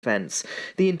events.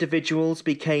 The individuals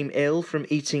became ill from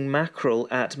eating mackerel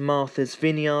at Martha's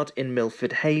Vineyard in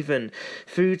Milford Haven.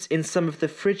 Foods in some of the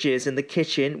fridges in the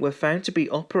kitchen were found to be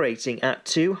operating at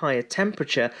too high a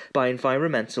temperature by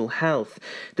Environmental Health.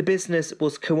 The business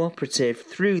was cooperative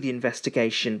through the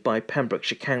investigation by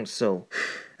Pembrokeshire Council.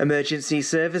 Emergency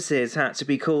services had to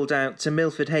be called out to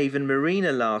Milford Haven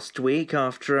Marina last week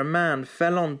after a man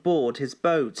fell on board his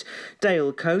boat.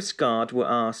 Dale Coast Guard were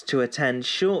asked to attend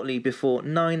shortly before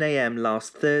 9 a.m.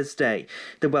 last Thursday.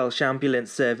 The Welsh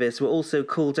Ambulance Service were also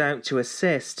called out to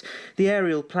assist. The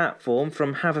aerial platform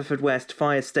from Haverfordwest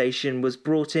Fire Station was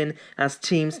brought in as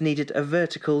teams needed a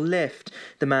vertical lift.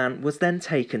 The man was then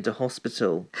taken to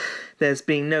hospital. There's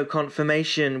been no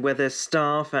confirmation whether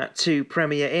staff at 2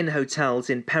 Premier Inn hotels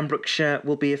in Pembrokeshire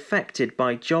will be affected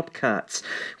by job cuts.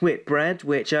 Whitbread,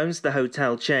 which owns the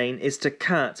hotel chain, is to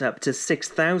cut up to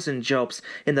 6,000 jobs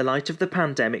in the light of the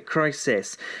pandemic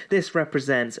crisis. This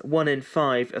represents 1 in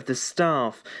 5 of the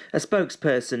staff. A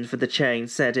spokesperson for the chain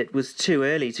said it was too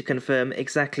early to confirm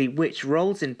exactly which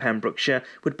roles in Pembrokeshire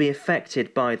would be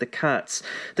affected by the cuts.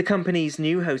 The company's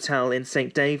new hotel in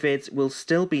St David's will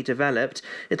still be developed.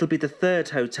 It'll be the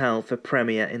 3rd hotel for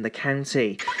Premier in the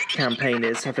county.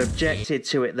 Campaigners have objected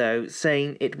to it though,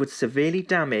 saying it would severely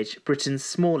damage Britain's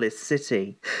smallest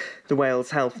city. The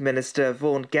Wales Health Minister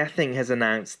Vaughan Gething has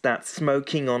announced that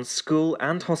smoking on school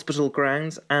and hospital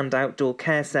grounds and outdoor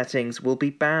care settings will be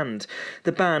banned.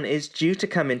 The ban is due to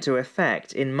come into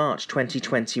effect in March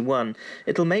 2021.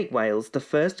 It'll make Wales the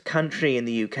first country in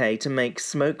the UK to make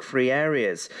smoke-free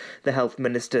areas. The Health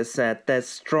Minister said there's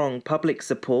strong public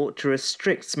support to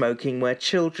restrict smoking where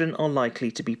children are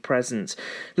likely to be present.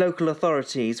 Local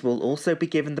authorities will also be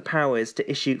given the powers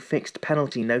to issue fixed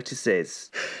penalty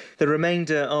notices. The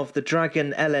remainder of the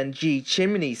Dragon LNG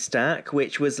chimney stack,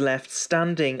 which was left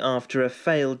standing after a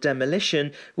failed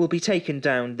demolition, will be taken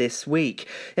down this week.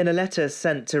 In a letter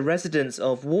sent to residents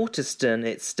of Waterston,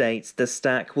 it states the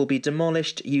stack will be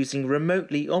demolished using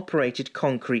remotely operated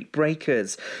concrete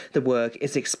breakers. The work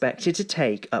is expected to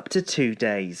take up to 2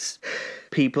 days.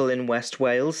 People in West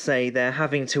Wales say they're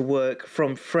having to work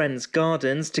from friends'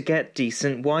 gardens to get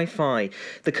decent Wi-Fi.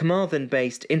 The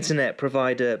Carmarthen-based internet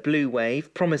provider Blue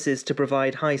Wave promises to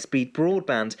provide high-speed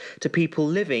broadband to people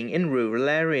living in rural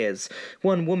areas.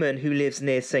 One woman who lives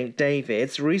near St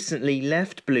David's recently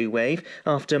left Blue Wave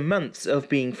after months of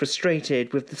being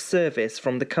frustrated with the service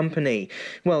from the company.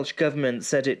 Welsh Government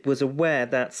said it was aware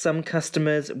that some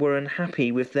customers were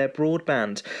unhappy with their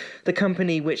broadband. The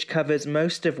company, which covers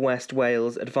most of West Wales,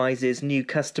 advises new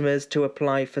customers to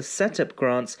apply for set-up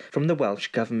grants from the Welsh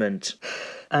Government.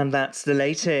 And that's the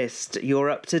latest.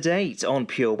 You're up to date on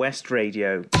Pure West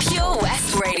Radio. Pure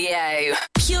West Radio.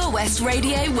 Pure West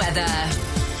Radio weather.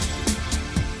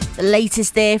 The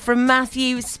latest there from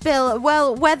Matthew Spill.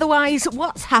 Well, weather-wise,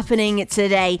 what's happening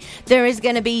today? There is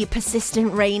going to be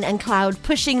persistent rain and cloud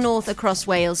pushing north across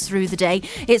Wales through the day.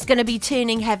 It's going to be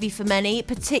turning heavy for many,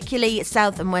 particularly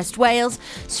South and West Wales.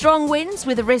 Strong winds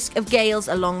with a risk of gales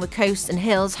along the coast and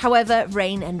hills. However,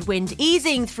 rain and wind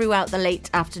easing throughout the late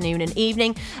afternoon and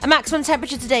evening. A maximum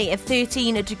temperature today of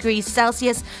 13 degrees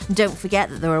Celsius. And don't forget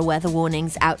that there are weather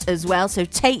warnings out as well, so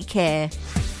take care.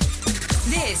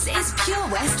 This is Pure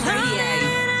West Radio. I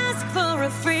didn't ask for a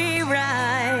free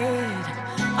ride.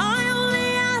 I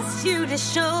only asked you to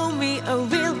show me a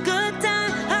real good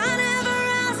time. I never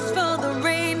asked for the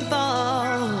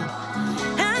rainfall.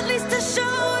 At least I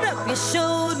showed up. You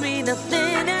showed me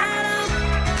nothing at all.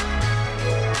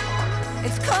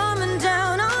 It's coming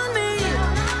down on me.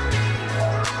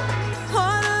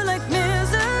 Harder like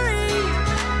misery.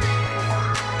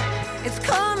 It's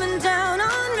coming down on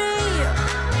me.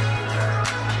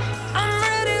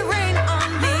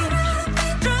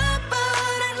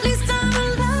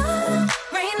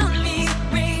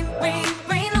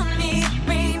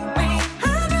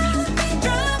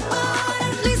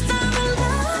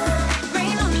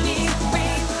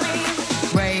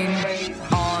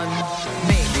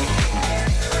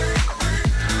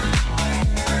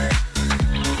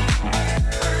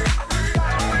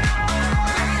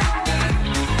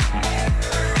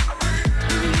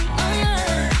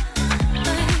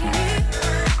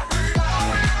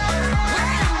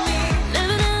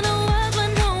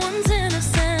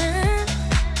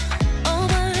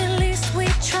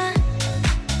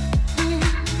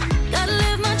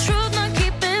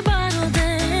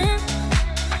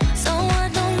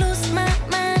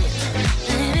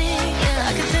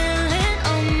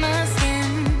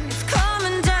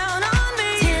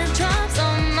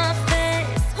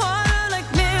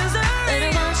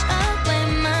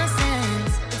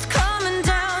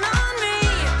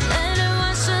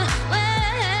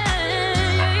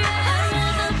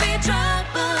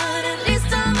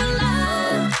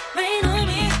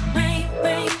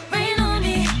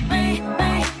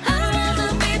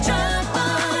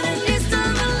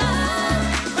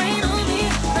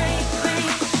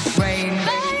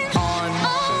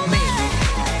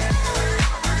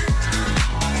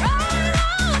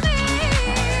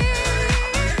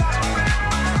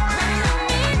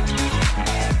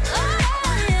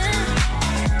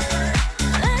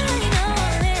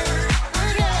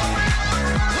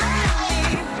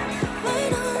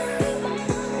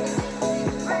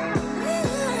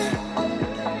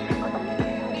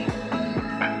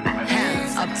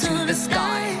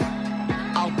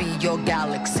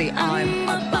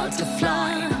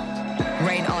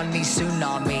 gravity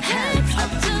tsunami. Hands up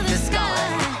to the sky.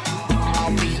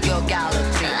 I'll be your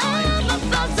galaxy. I'm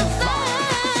about to fly.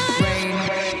 Rain on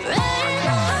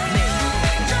me.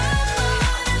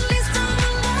 At least I'm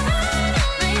alive.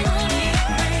 Rain on me,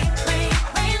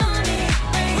 rain on me,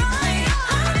 rain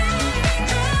on me.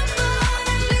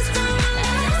 At least I'm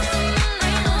alive.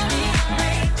 Rain on me,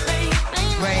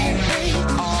 Rain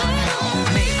on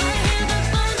me. I hear the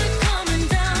thunder coming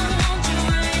down. Won't you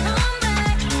rain on me?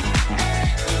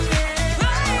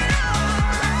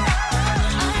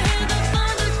 I hear the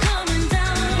thunder coming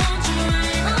down. Won't you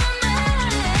rain on me?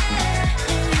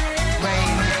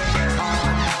 Rain on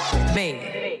me.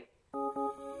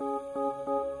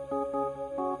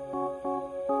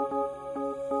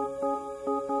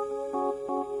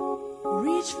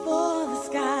 Reach for the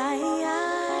sky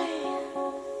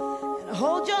and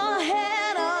hold your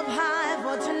head up high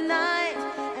for tonight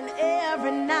and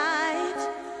every night.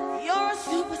 You're a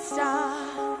superstar,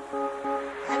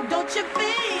 and don't you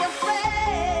be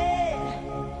afraid.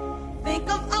 Think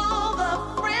of all the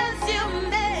friends you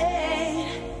made.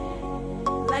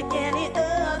 Like any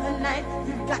other night,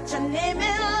 you've got your name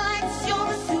in lights. You're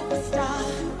a superstar,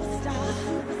 superstar,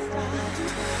 superstar.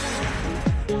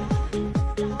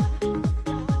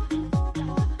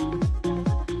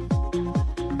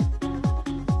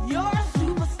 You're a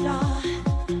superstar.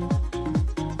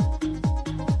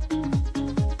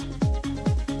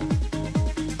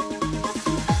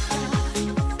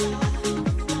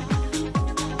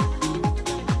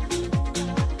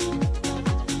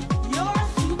 You're a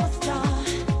superstar.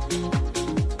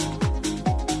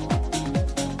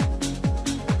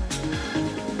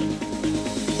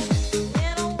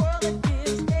 In a world that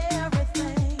gives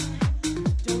everything,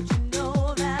 don't you know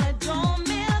that it don't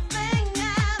mean a thing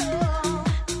at all,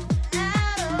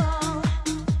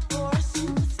 for a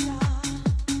superstar?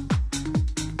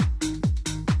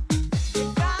 You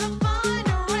gotta find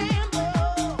a rainbow,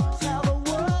 tell the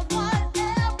world what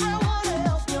everyone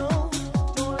else knows.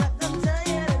 Don't let them tell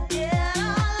you to get a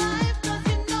life, 'cause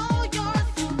you know you're a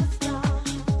superstar.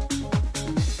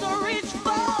 So reach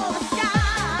for the sky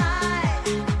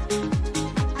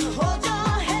and hold your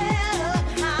head up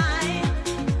high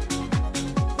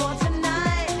for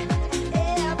tonight and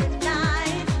every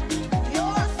night.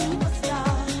 You're a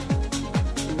superstar,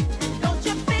 and don't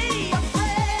you be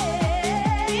afraid.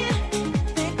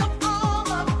 Think of all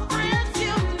the friends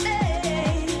you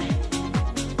made.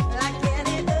 Like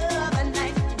any other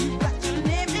night, you got your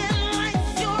name in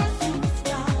lights. You're a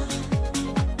superstar.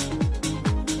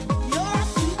 You're a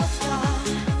superstar.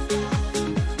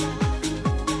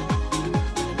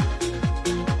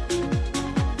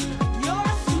 You're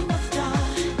a superstar.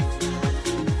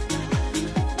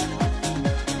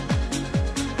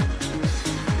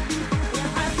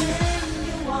 Everything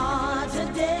you are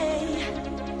today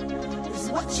is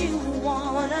what you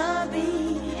wanna be.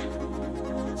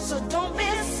 So don't be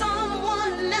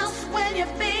someone else when you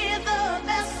be the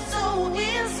best so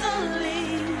easily.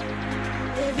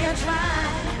 If you try,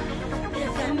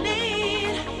 if you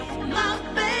need, my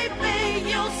baby,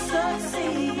 you'll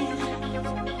succeed.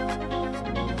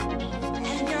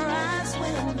 And your eyes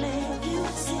will make you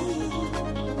see.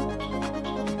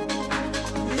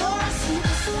 You're a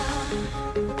superstar.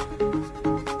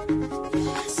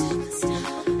 You're a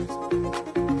superstar.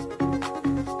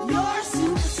 You're a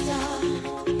superstar.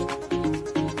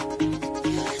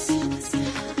 You're a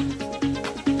superstar.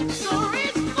 So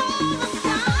reach for the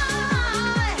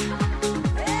sky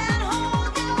and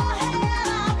hold your head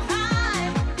up high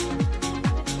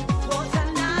for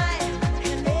tonight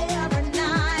and every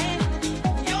night.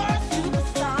 You're a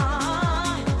superstar.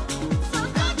 So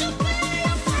don't you be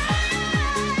afraid.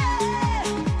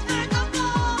 Think of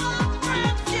all the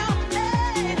friends you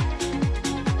made.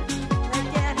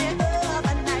 Like any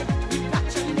other night, you got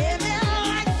your name in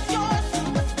lights. You're a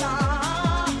superstar.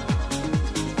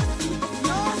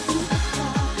 You're a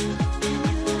superstar. And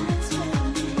your eyes will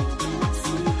make you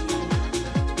see.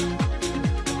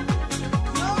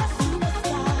 You're a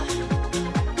superstar.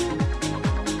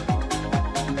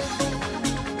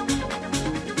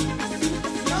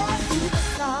 You're a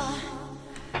superstar.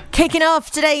 Kicking off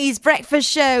today's breakfast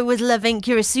show with Love Inc.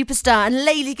 You're a Superstar and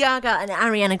Lady Gaga and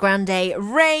Ariana Grande,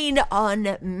 Rain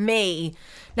on Me.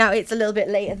 Now, it's a little bit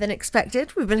later than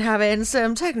expected. We've been having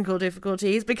some technical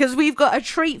difficulties because we've got a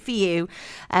treat for you,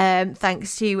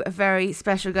 thanks to a very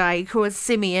special guy called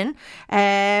Simeon.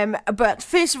 But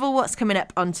first of all, what's coming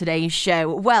up on today's show?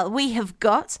 Well, we have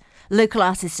got Local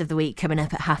Artist of the Week coming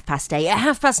up at 8:30. At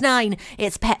 9:30,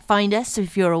 it's Pet Finder. So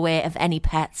if you're aware of any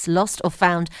pets lost or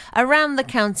found around the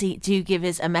county, do give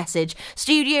us a message.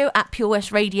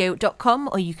 studio@purewestradio.com,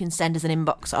 or you can send us an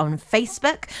inbox on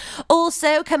Facebook.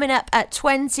 Also, coming up at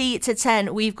 20 to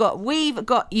 10, we've got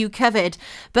you covered.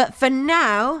 But for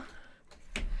now,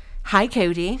 hi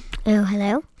Cody. Oh,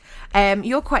 hello.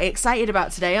 You're quite excited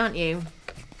about today, aren't you?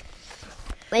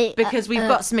 Wait, Because we've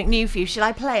got something new for you. Shall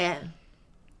I play it?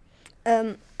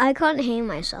 I can't hear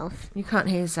myself. You can't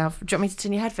hear yourself. Do you want me to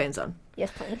turn your headphones on?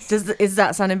 Yes, please. Is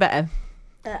that sounding better?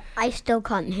 I still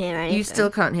can't hear anything. You still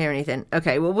can't hear anything?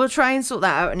 Okay, well, we'll try and sort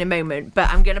that out in a moment, but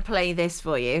I'm going to play this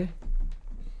for you.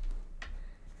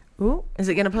 Ooh, is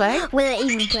it going to play? Will it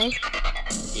even play?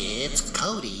 It's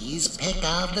Cody's pick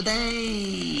of the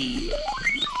day.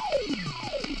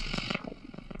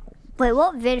 Wait,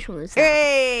 what version was that?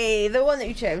 Hey, the one that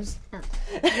you chose. One.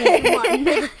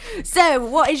 So,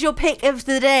 what is your pick of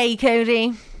the day,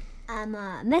 Cody?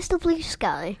 Mr. Blue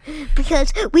Sky,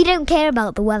 because we don't care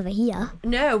about the weather here.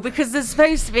 No, because there's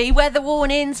supposed to be weather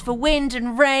warnings for wind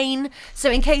and rain.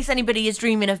 So in case anybody is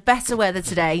dreaming of better weather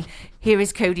today, here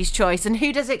is Cody's choice. And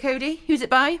who does it, Cody? Who's it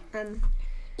by?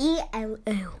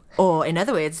 ELO. Or, in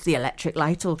other words, the Electric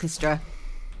Light Orchestra.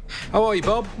 How are you,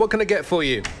 Bob? What can I get for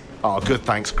you? Oh, good,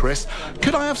 thanks, Chris.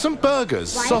 Could I have some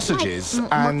burgers, sausages,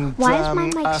 and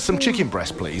some chicken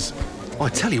breast, please? I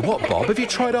tell you what, Bob, have you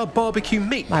tried our barbecue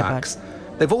meat My packs?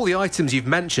 They've all the items you've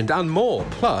mentioned and more.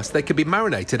 Plus, they can be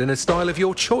marinated in a style of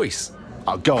your choice.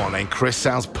 Oh, go on then, Chris.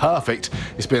 Sounds perfect.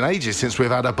 It's been ages since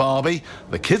we've had a barbie.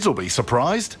 The kids will be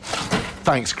surprised.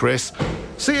 Thanks, Chris.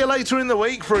 See you later in the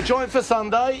week for a joint for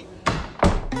Sunday.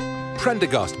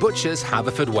 Prendergast Butchers,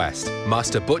 Haverfordwest.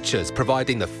 Master Butchers,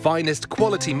 providing the finest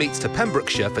quality meats to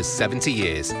Pembrokeshire for 70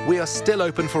 years. We are still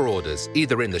open for orders,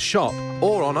 either in the shop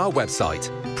or on our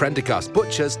website,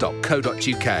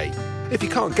 prendergastbutchers.co.uk. If you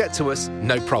can't get to us,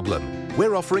 no problem.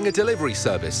 We're offering a delivery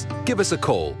service. Give us a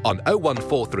call on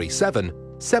 01437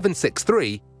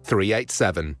 763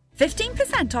 387.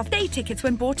 15% off day tickets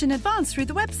when bought in advance through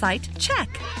the website? Check.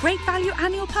 Great value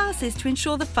annual passes to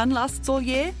ensure the fun lasts all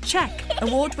year? Check.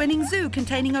 Award-winning zoo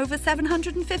containing over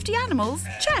 750 animals?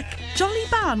 Check. Jolly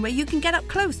barn where you can get up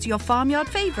close to your farmyard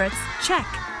favourites? Check.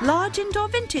 Large indoor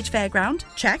vintage fairground?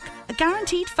 Check. A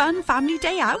guaranteed fun family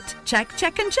day out? Check,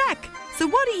 check and check. So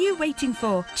what are you waiting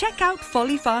for? Check out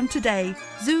Folly Farm today.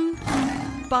 Zoo,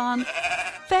 barn,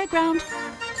 fairground,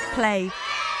 play.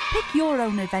 Pick your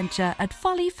own adventure at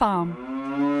Folly Farm.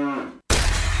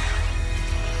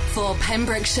 For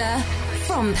Pembrokeshire,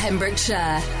 from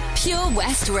Pembrokeshire, Pure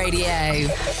West Radio.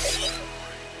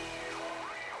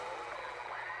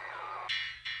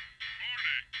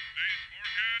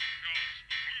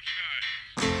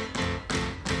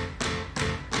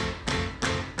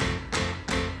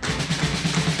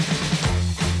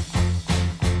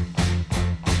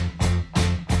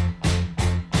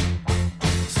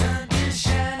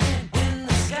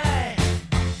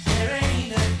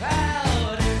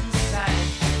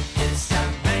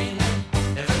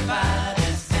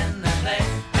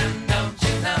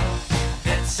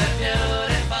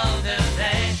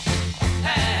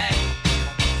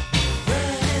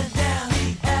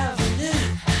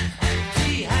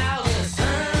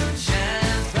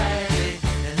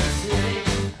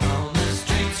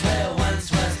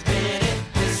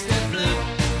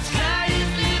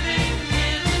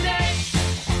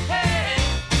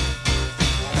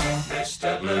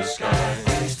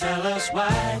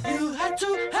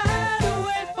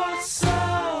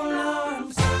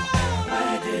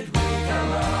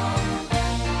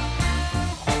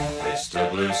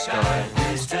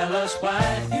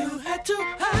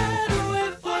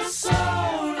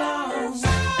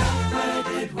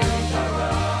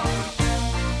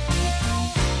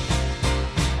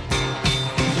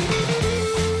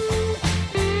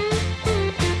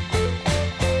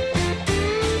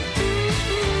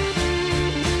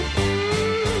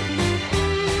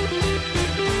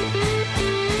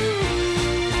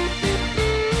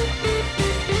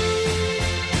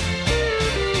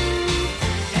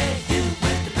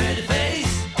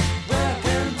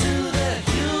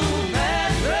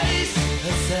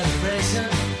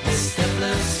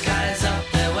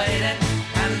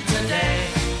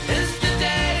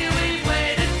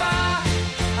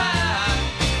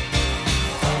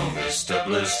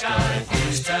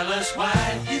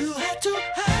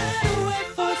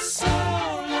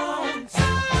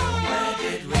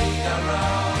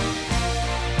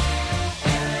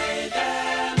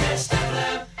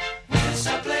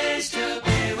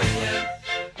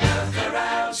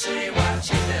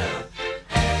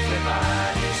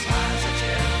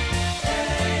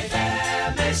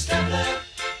 Mr.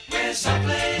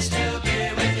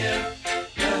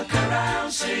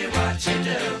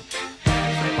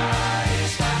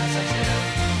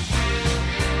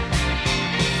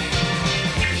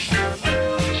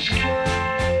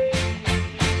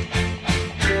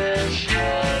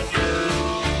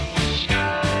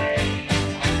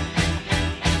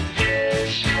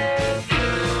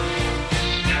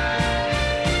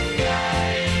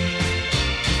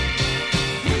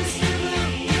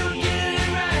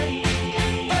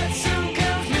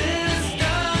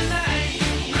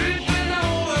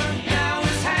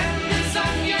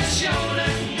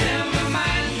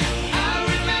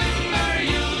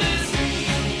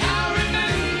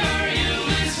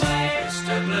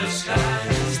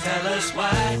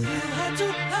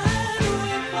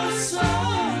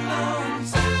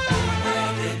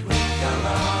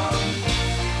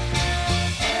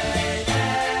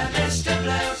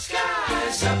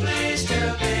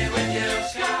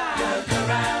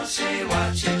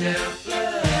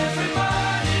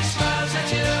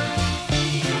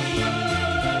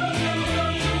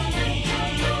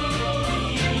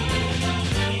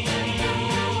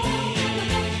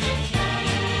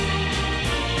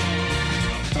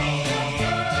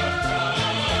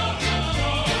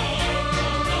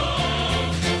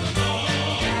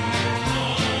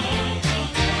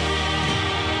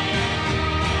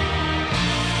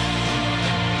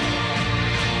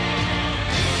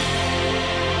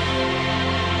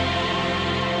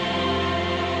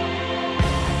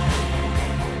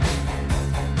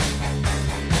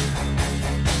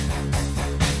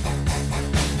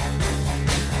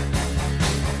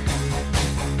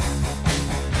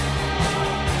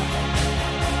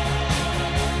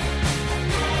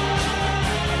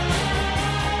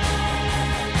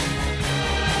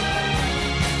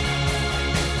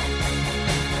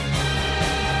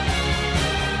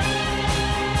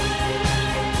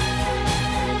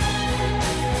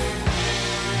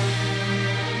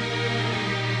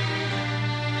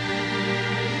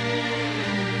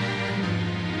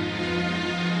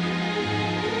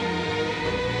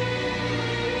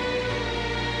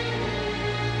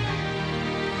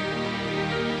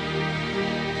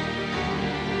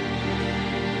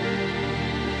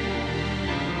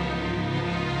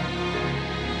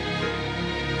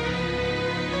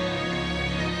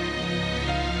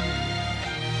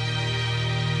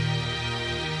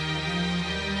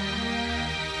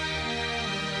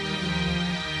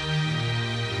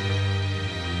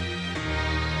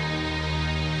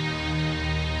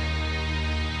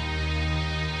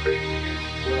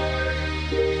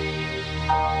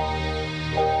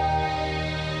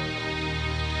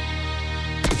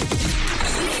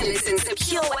 to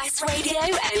Pure West Radio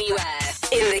anywhere.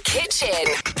 In the kitchen,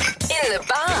 in the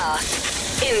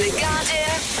bath, in the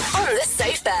garden, on the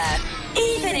sofa,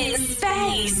 even in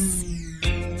space.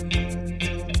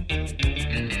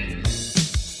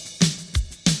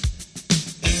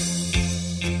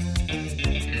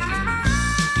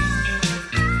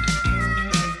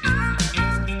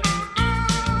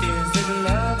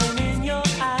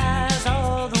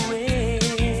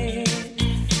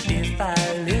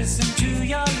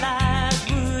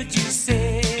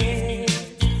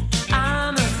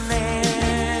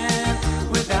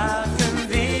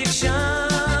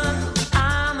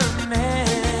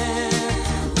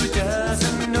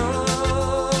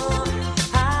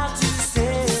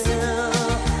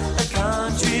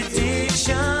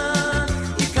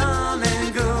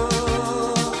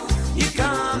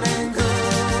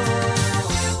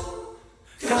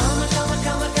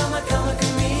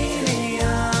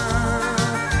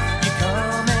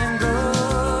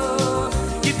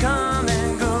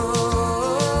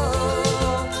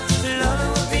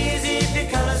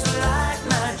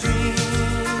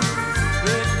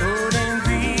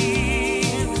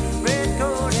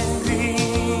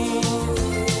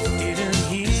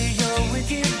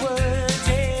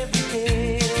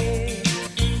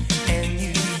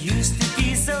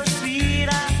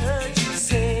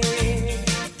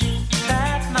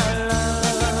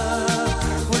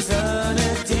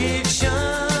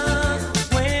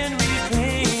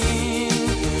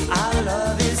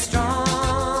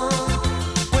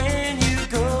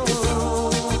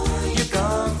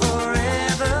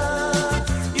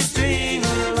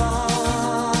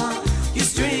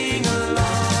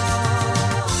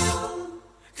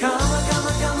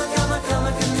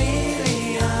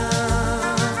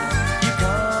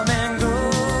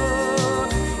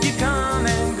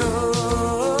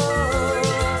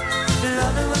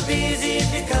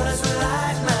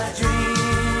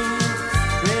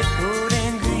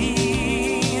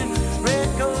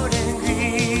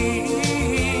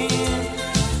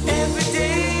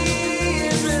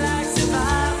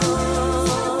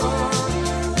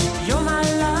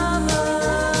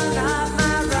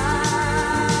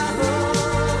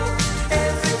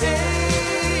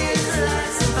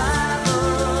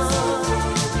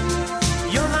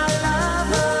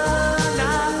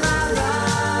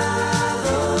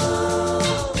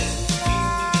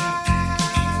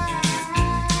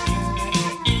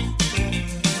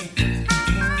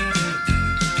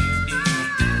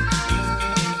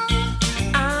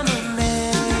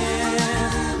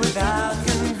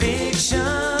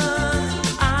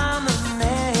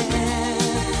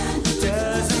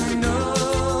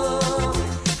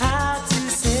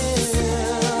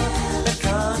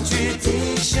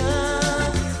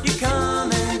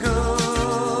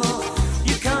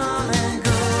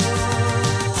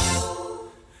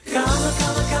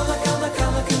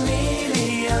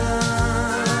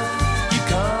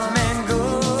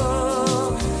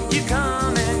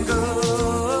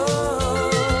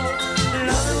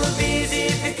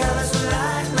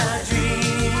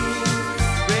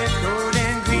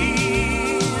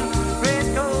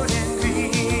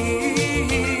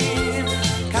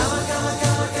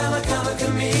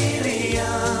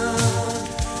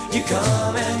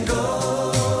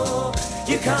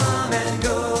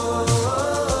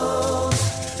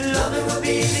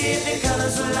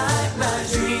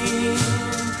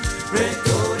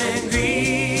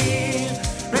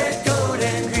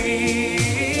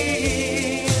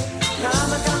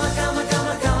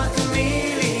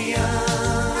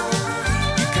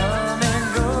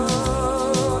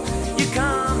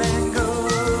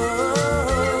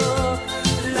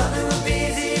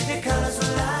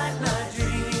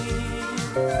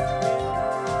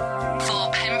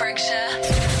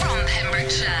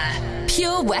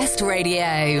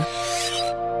 Radio.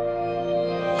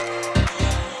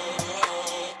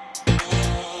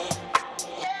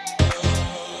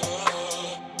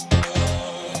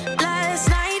 Last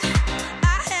night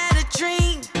I had a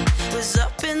dream, was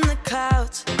up in the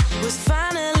clouds, was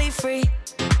finally free.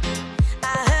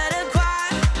 I heard a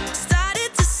choir,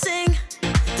 started to sing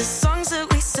the songs that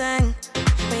we sang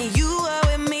when you were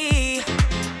with me.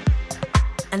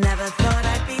 I never thought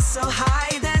I'd be so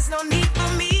high, there's no need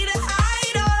for me to hide.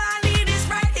 All I need is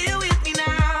right here with me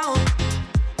now.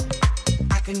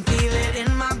 I can feel it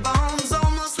in my bones,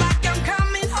 almost like I'm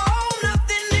coming home.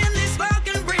 Nothing in this world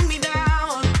can bring me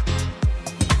down.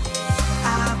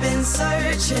 I've been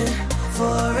searching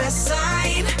for a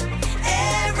sign,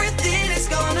 everything is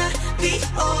gonna be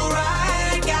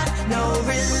alright. Got no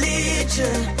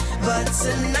religion, but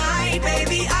tonight,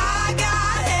 baby, I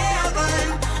got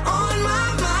heaven on my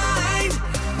mind.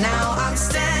 Now I'm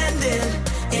standing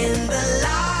in the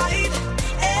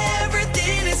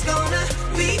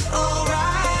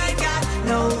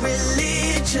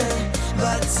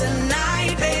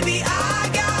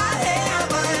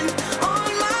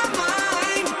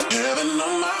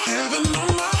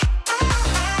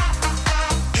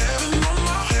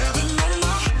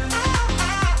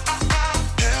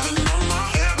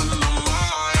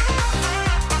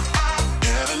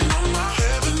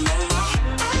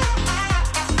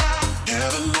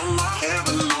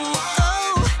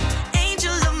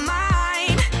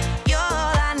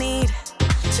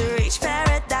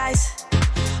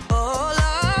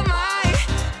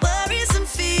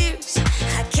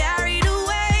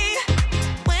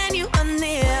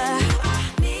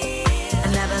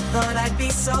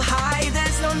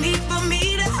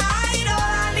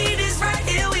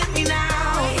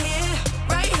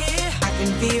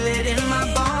can feel it in my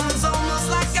bones, almost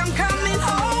like I'm coming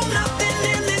home. Nothing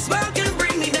in this world can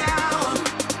bring me down.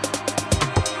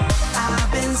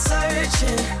 I've been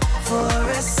searching for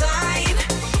a sign.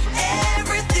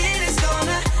 Everything is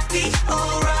gonna be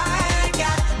alright.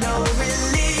 Got no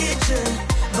religion,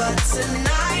 but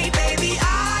tonight, baby,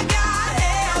 I got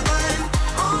heaven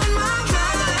on my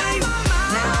mind.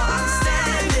 Now I'm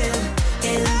standing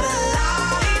in the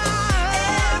light.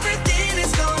 Everything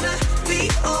is gonna be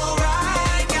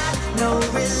alright. Got no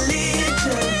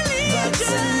religion, but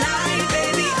tonight,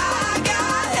 baby, I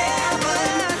got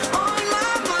heaven on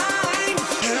my mind.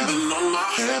 Heaven on my,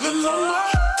 heaven on my.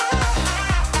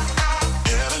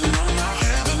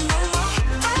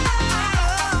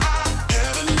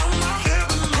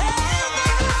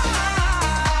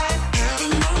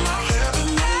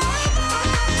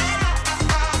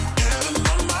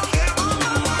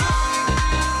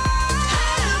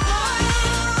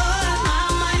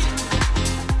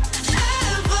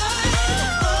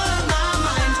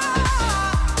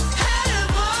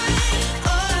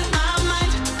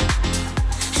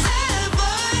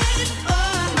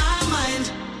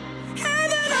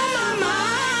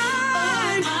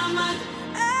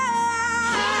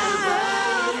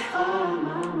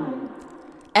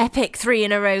 Epic 3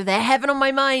 in a row there. Heaven on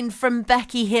My Mind from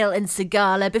Becky Hill and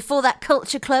Sigala. Before that,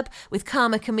 Culture Club with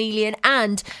Karma Chameleon,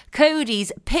 and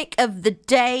Cody's pick of the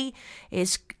day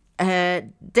is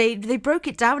they broke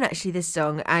it down actually, this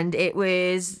song, and it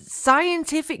was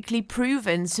scientifically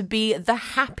proven to be the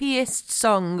happiest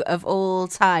song of all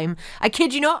time. I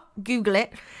kid you not, Google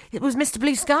it. It was Mr.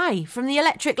 Blue Sky from the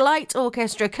Electric Light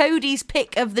Orchestra. Cody's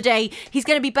pick of the day. He's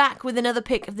going to be back with another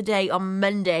pick of the day on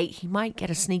Monday. He might get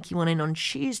a sneaky one in on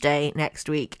Tuesday next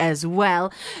week as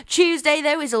well. Tuesday,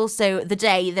 though, is also the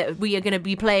day that we are going to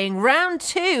be playing round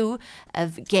 2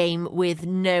 of Game with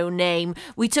No Name.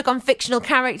 We took on fictional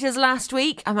characters last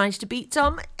week. I managed to beat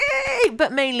Tom,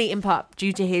 but mainly in part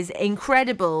due to his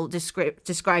incredible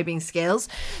describing skills.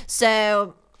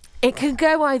 So it can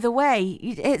go either way.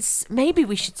 It's maybe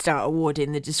we should start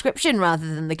awarding the description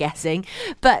rather than the guessing,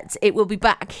 but it will be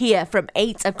back here from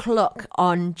 8 o'clock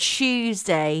on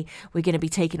Tuesday. We're going to be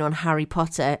taking on Harry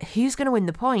Potter. Who's going to win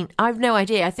the point? I've no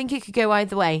idea. I think it could go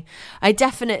either way. I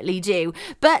definitely do.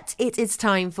 But it is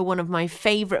time for one of my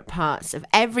favourite parts of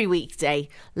every weekday,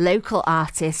 Local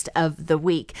Artist of the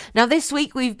Week. Now, this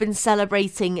week we've been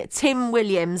celebrating Tim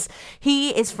Williams. He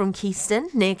is from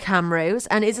Keyston, near Camrose,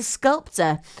 and is a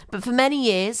sculptor. But for many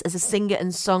years, as a singer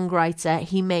and songwriter,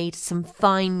 he made some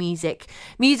fine music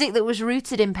that was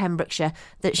rooted in Pembrokeshire,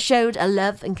 that showed a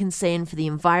love and concern for the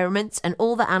environment and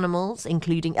all the animals,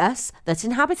 including us, that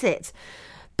inhabit it.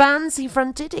 Bands he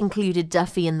fronted included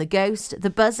Duffy and the Ghost, the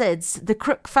Buzzards, the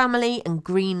Crook Family and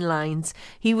Green Lines.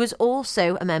 He was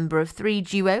also a member of 3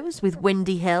 duos with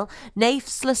Windy Hill, Naif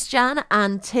Slusjan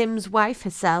and Tim's wife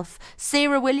herself,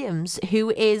 Sarah Williams,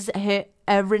 who is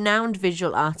a renowned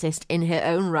visual artist in her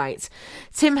own right.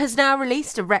 Tim has now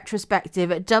released a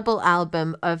retrospective double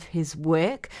album of his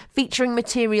work, featuring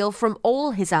material from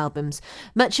all his albums,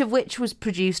 much of which was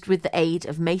produced with the aid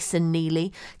of Mason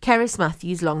Neely, Cerys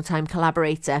Matthews' longtime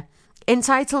collaborator.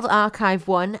 Entitled Archive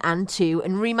 1 and 2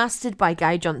 and remastered by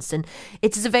Guy Johnson,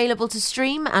 it is available to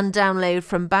stream and download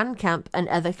from Bandcamp and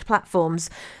other platforms.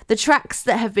 The tracks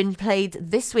that have been played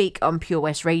this week on Pure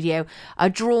West Radio are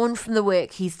drawn from the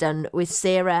work he's done with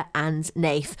Sarah and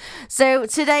Naif. So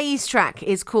today's track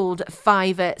is called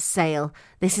Fiver Sail.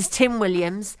 This is Tim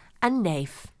Williams and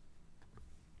Naif.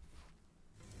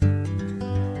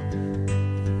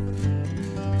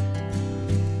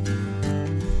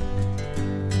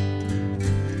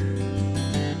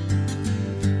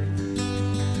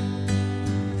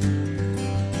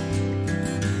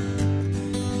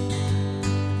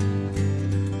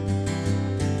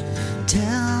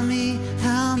 Tell me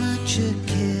how much a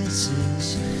kiss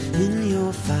is in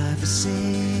your fiver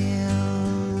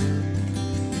sail.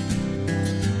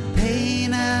 Pay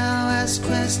now, ask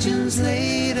questions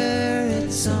later,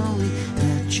 it's only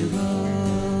natural.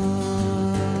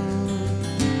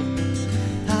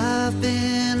 I've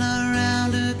been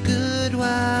around a good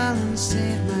while and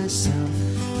saved myself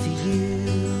for you.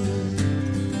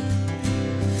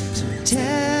 So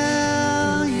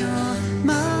tell your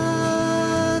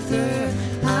mother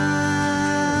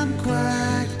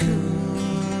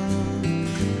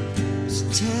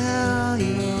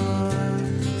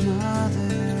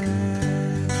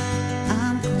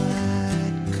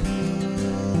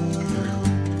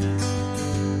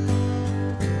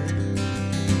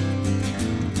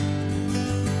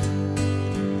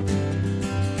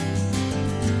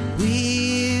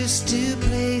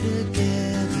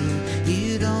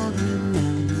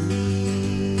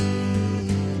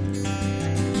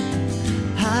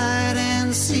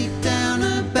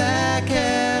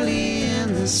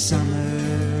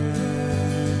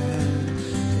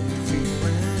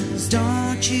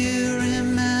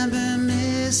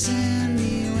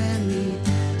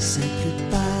said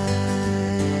goodbye.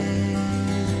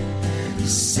 Your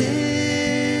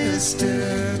sister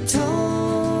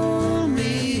told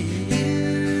me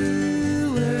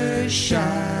you were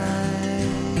shy.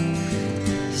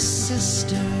 Your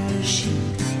sister, she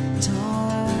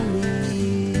told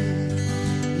me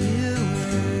you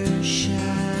were shy.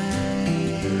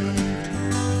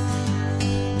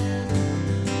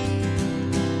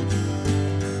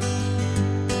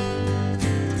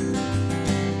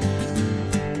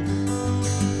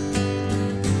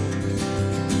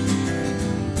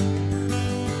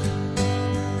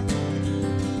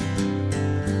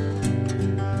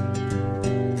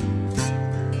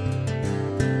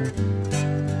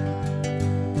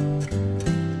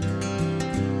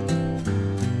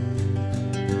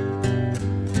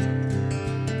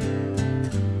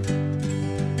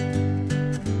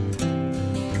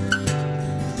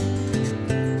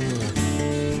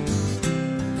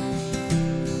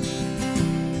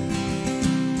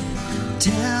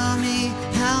 Tell me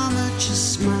how much a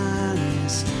smile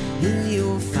is in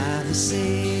your father's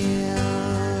sale.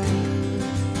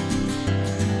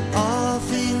 All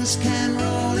things can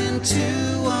roll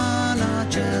into one, or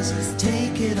just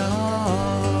take it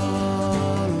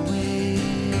all away.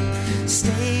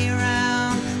 Stay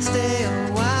around, stay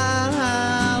a while,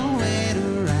 I'll wait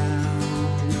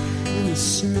around in the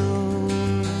snow.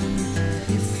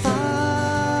 Your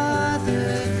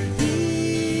father,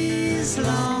 he's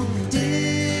long disappeared.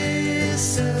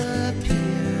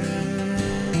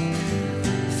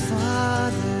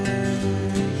 Father,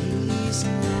 he's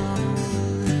long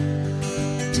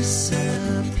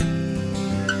disappeared.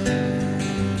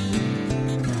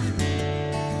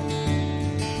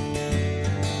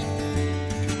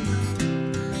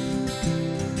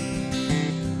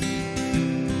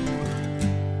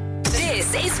 This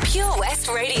is Pure West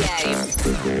Radio.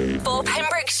 For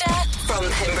Pembrokeshire, from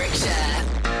Pembrokeshire.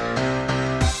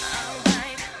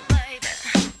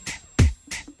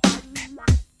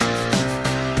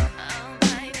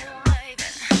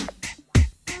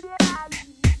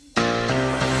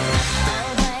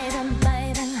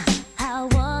 How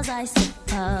was I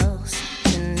supposed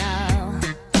to know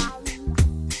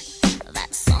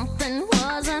that something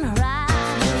wasn't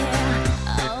right here?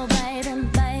 Oh,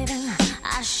 baby,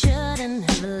 I shouldn't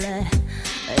have let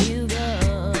you go.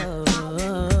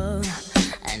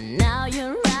 And now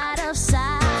you're right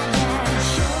outside, yeah.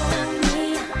 Show me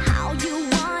how you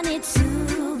want it to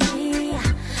be.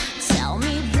 Tell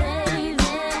me, baby,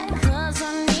 'cause I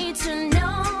need to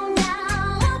know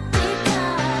now.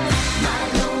 Because my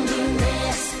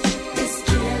loneliness is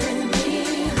killing me.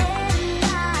 And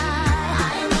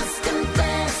I must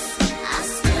confess, I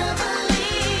still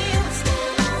believe.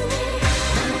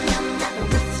 When I'm not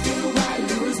with you, I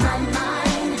lose my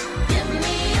mind. Give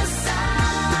me a sign.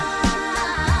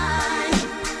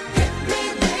 Hit me,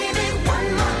 baby, one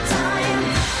more time.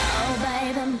 Oh,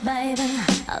 baby,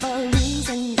 the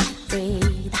reason I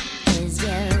breathe is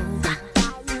you.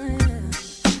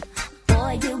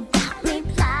 Boy, you got me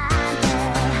blinded.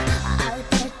 I'll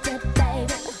admit it,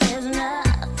 baby, there's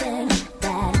nothing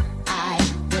that I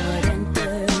wouldn't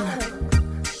do.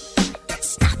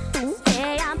 It's not the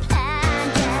way I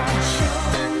planned it. Show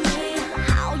me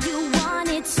how you want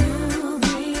it to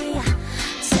be.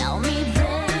 Tell me,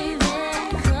 baby,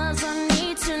 'cause I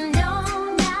need to know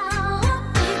now.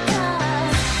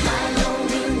 Because my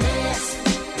loneliness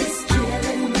is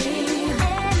killing me.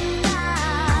 And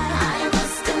I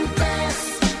must confess,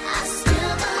 I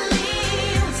still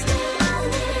believe.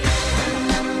 When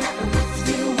I'm not with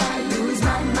you, I lose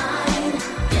my mind.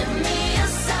 Give me a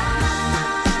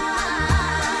sign.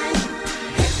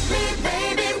 Hit me,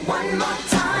 baby, one more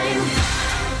time.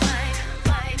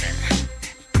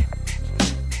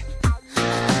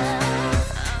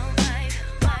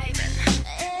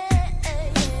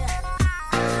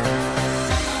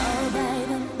 Oh,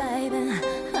 baby,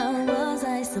 how was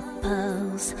I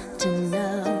supposed to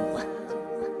know?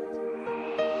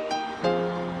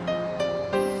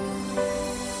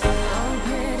 Oh,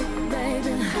 pretty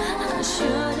baby, I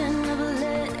shouldn't have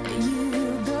let you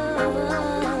go.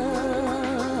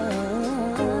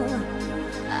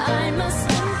 I must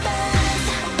confess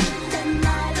that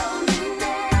my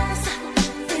loneliness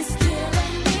is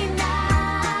killing me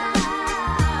now.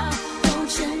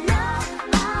 Don't you know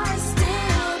I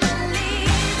still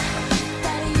believe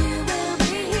that you will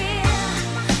be here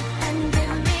and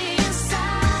give me a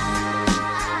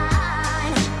sign.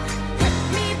 Hit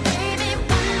me, baby,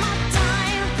 one more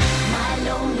time. My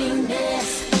loneliness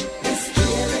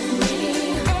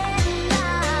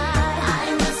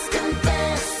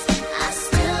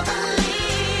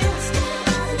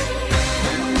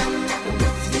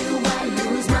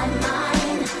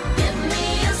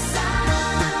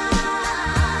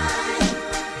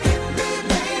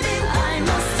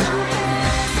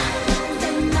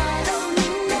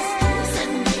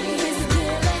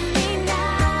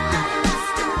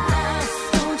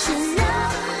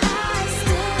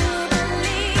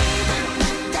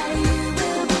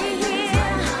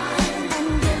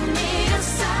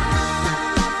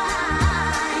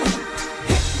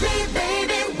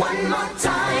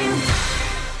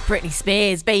Britney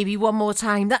Spears, Baby One More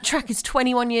Time. That track is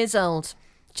 21 years old.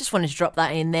 Just wanted to drop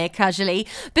that in there casually.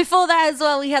 Before that as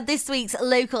well, we had this week's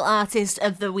Local Artist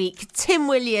of the Week, Tim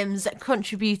Williams,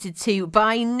 contributed to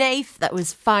by Nath. That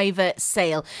was Fiver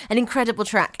Sale. An incredible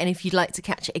track. And if you'd like to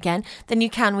catch it again, then you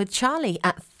can with Charlie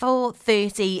at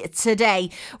 4:30 today.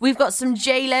 We've got some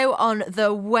J-Lo on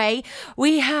the way.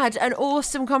 We had an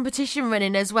awesome competition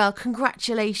running as well.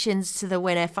 Congratulations to the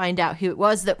winner. Find out who it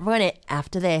was that won it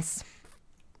after this.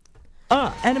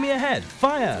 Enemy ahead.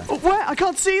 Fire. Oh, where? I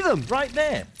can't see them. Right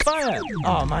there. Fire.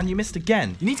 Oh, man, you missed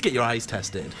again. You need to get your eyes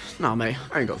tested. Nah, mate,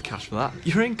 I ain't got the cash for that.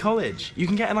 You're in college. You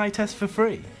can get an eye test for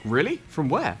free. Really? From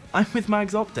where? I'm with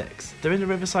Mags Optics. They're in the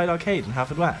Riverside Arcade in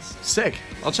Haverfordwest. Sick.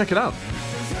 I'll check it out.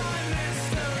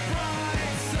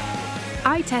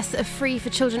 Eye tests are free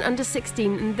for children under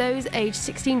 16 and those aged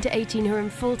 16 to 18 who are in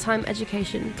full-time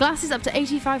education. Glasses up to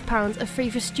 £85 are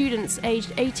free for students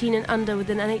aged 18 and under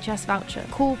with an NHS voucher.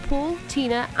 Call Paul,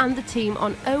 Tina and the team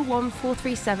on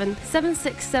 01437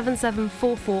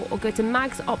 767744 or go to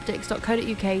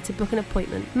magsoptics.co.uk to book an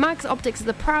appointment. Mags Optics are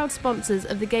the proud sponsors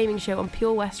of the gaming show on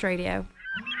Pure West Radio.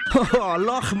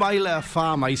 Lochmeyler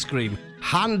Farm Ice Cream.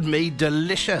 Handmade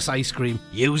delicious ice cream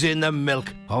using the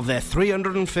milk of their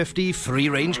 350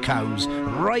 free-range cows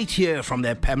right here from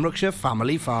their Pembrokeshire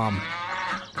family farm.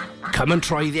 Come and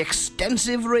try the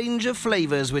extensive range of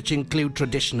flavours which include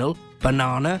traditional,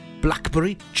 banana,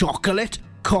 blackberry, chocolate,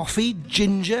 coffee,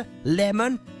 ginger,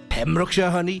 lemon,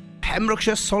 Pembrokeshire honey,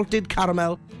 Pembrokeshire salted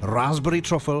caramel, raspberry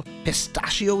truffle,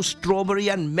 pistachio, strawberry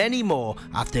and many more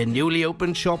at their newly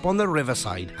opened shop on the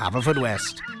Riverside,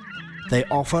 Haverfordwest. They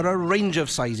offer a range of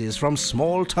sizes from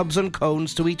small tubs and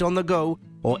cones to eat on the go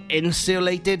or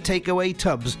insulated takeaway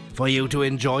tubs for you to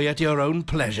enjoy at your own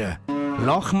pleasure.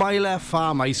 Lochmeyler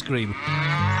Farm Ice Cream.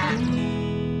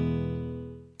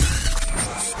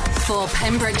 For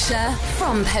Pembrokeshire,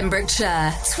 from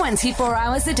Pembrokeshire, 24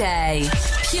 hours a day.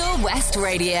 Pure West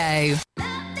Radio.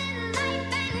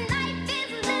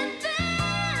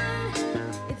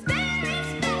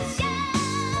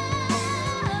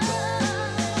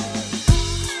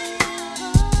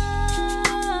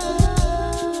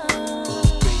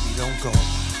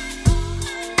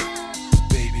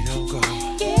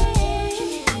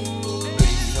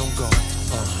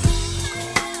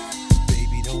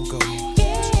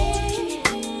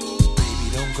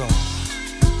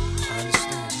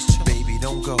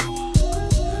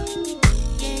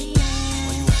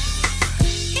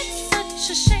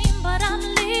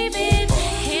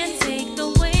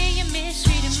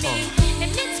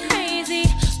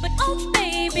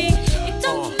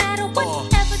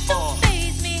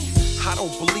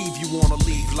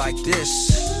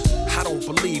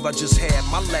 I just had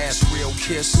my last real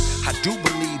kiss. I do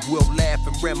believe we'll laugh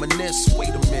and reminisce. Wait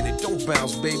a minute, don't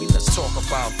bounce, baby. Let's talk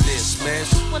about this, man.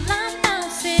 Well, I'm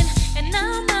bouncing and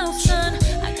I'm out, son.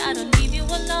 I gotta leave you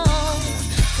alone.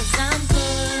 Cause I'm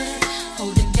good,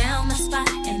 holding down my spot.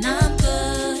 And I'm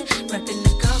good, repping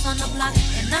the girls on the block.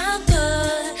 And I'm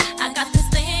good, I got this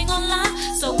thing on lock.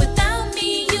 So without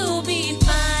me, you'll be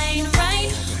fine,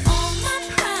 right? All my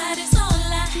pride is all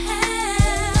I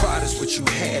have. Pride is what you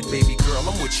had, baby girl.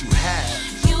 I'm what you have.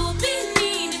 You'll be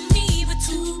needing me, but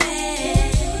too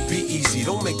bad. Be easy,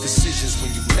 don't make decisions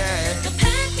when you're mad. The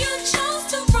path you chose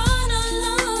to run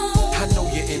alone. I know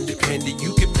you're independent,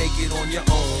 you can make it on your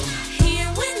own. Here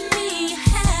with me, you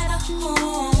had a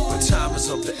home. But time is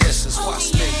of the essence, why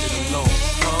spend it alone,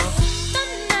 huh? The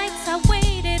nights I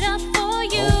waited up for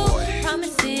you. Oh boy.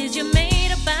 Promises you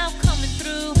made about coming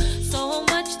through. So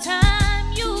much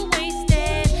time you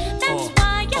wasted. That's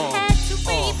why you had to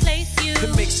replace you.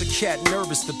 It makes a cat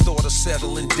nervous, the thought of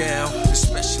settling down.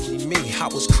 Especially me, I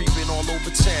was creeping all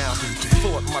over town.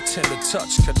 Thought my tender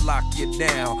touch could lock you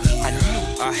down. I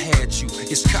knew I had you,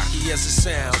 as cocky as it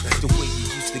sounds. The way you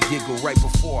used to giggle right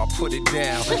before I put it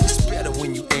down. It's better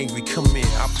when you angry, come in,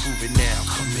 I'll prove it now.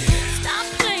 Come here. Stop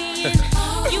playing,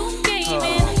 you gave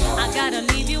in. I gotta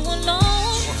leave you alone.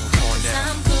 Cause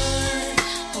I'm good,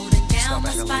 holding down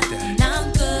my spot. And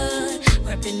I'm good,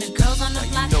 repping the girls on the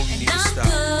block. And I'm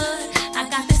good, I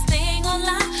got this thing on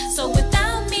lock. So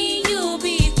without me, you'll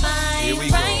be fine,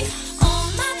 right?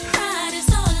 All my pride is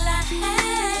all I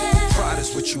have. Pride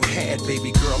is what you had,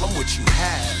 baby girl, I'm what you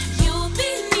have. You'll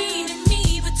be needing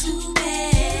me, but too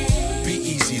bad. Be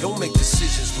easy, don't make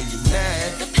decisions when you're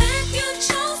mad. The path you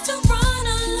chose to run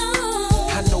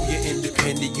alone. I know you're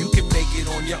independent, you can make it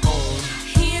on your own.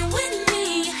 Here with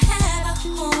me, you had a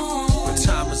home. But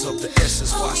time is of the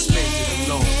essence, why spend it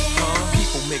alone, huh?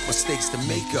 People make make mistakes to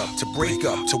make up, to break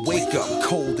up, to wake up,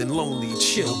 cold and lonely and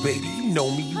chill, baby. You know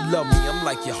me, you love me, I'm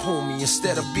like your homie.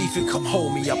 Instead of beefing, come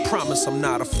home me. I promise I'm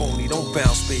not a phony. Don't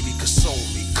bounce, baby, console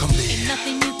me. Come Ain't here.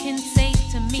 nothing you can say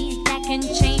to me that can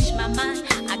change my mind.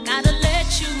 I gotta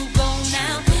let you go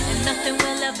now, and nothing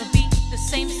will ever be the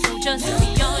same. So just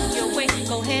be on your way.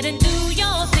 Go ahead and do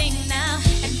your thing now.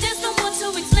 And there's no one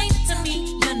to explain to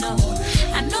me, you know.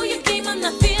 I know your game, I'm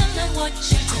not feeling what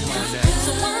you do.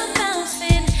 So I'm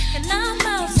bouncing and I'm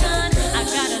out, son. I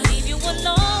gotta leave you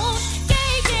alone.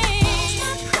 Yeah, yeah.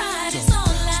 My pride is all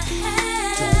I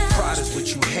have. Pride is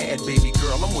what you had, baby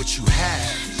girl. I'm what you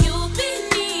have. You'll be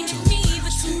needing me,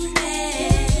 but too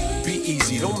bad. Be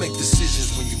easy, don't make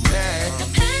decisions when you're mad. The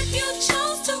path you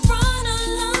chose to run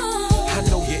alone. I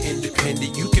know you're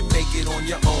independent, you can make it on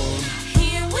your own.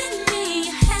 Here with me,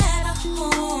 you had a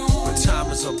home. But time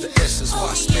is of the essence,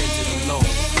 why spend it alone,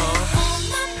 All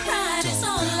my pride is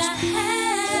all I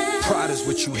have. Pride is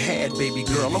what you had, baby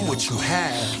girl, I'm what you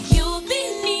have. You'll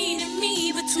be needing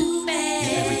me, but too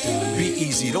bad. Be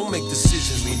easy, don't make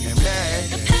decisions when you're mad.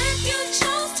 The path you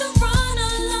chose to run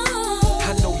alone.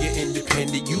 I know you're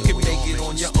independent, you can make it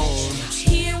on your own.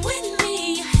 Here with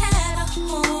me, you had a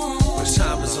home. But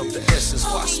time is of the essence,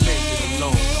 why spend it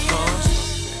alone,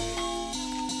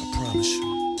 I promise you. You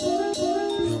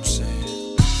know what I'm saying? You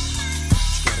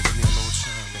gotta give me a little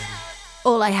time, baby.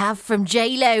 All I Have from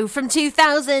J-Lo from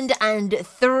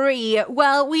 2003.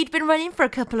 Well, we'd been running for a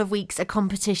couple of weeks a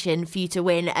competition for you to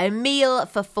win a meal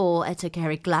for 4 at a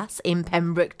Kerry Glass in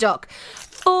Pembroke Dock.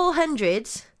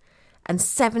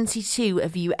 472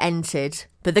 of you entered,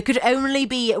 but there could only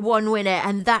be one winner,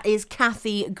 and that is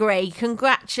Kathy Gray.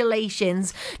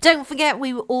 Congratulations. Don't forget,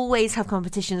 we always have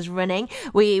competitions running.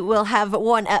 We will have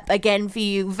one up again for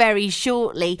you very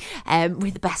shortly.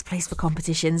 We're the best place for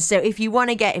competitions, so if you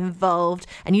want to get involved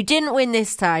and you didn't win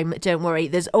this time, don't worry,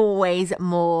 there's always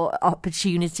more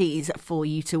opportunities for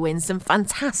you to win some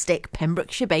fantastic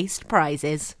Pembrokeshire based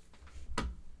prizes.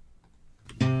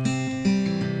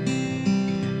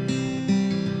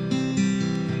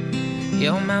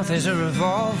 Your mouth is a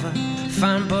revolver,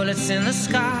 find bullets in the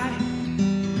sky.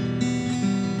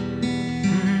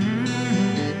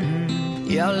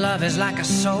 Your love is like a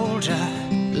soldier,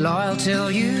 loyal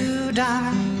till you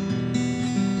die.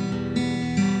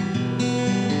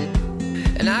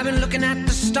 And I've been looking at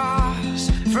the stars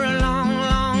for a long,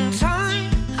 long time.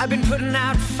 I've been putting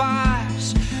out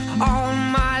fires all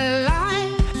my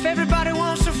life. Everybody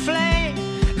wants a flame,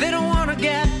 they don't want to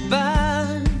get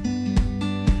burned.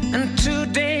 And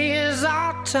today is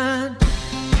our turn.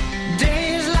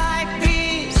 Days like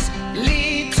these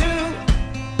lead to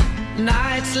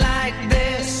nights like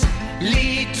this,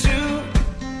 lead to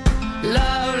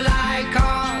love like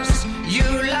ours. You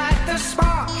light the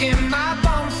spark in my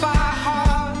bonfire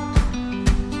heart.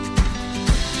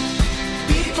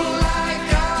 People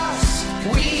like us,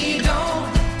 we don't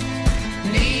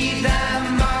need that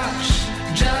much.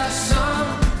 Just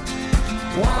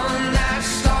someone that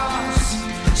starts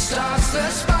the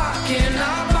spark in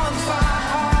our bonfire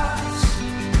hearts.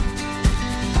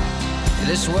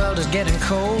 This world is getting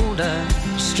colder,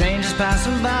 strangers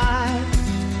passing by.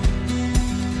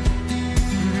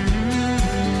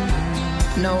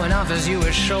 No one offers you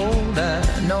a shoulder,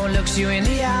 no one looks you in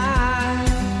the eye.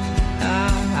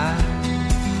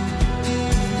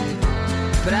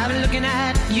 But I've been looking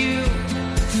at you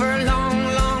for a long,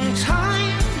 long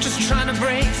time, just trying to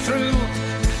break through,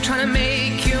 trying to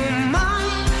make you mine.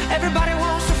 Everybody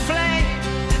wants a flame,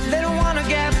 they don't want to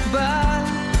get burned.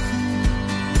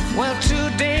 Well,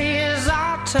 today is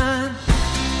our turn.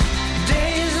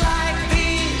 Days like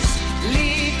these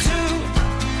lead to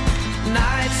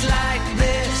nights like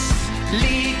this,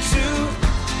 lead to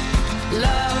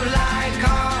love like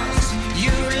ours.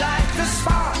 You light the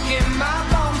spark in my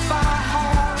bonfire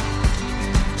heart.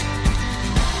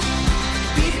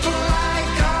 People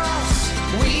like us,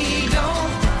 we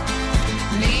don't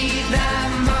need that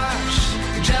much.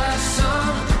 Just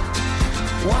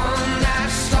someone that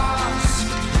starts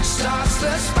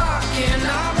the spark in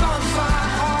our bonfire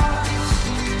hearts.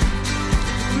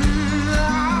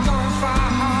 Our bonfire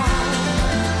hearts.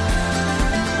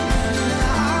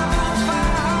 Our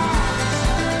bonfire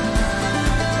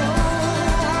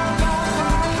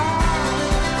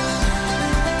hearts.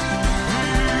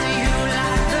 You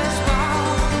light the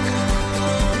spark.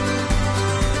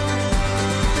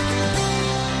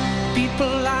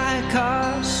 People like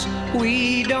us,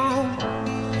 we don't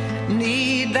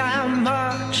need that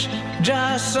much.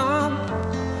 Just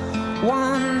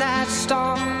someone that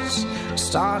starts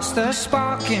the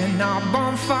spark in our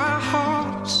bonfire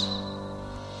hearts.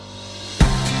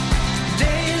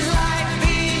 Days like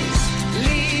these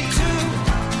lead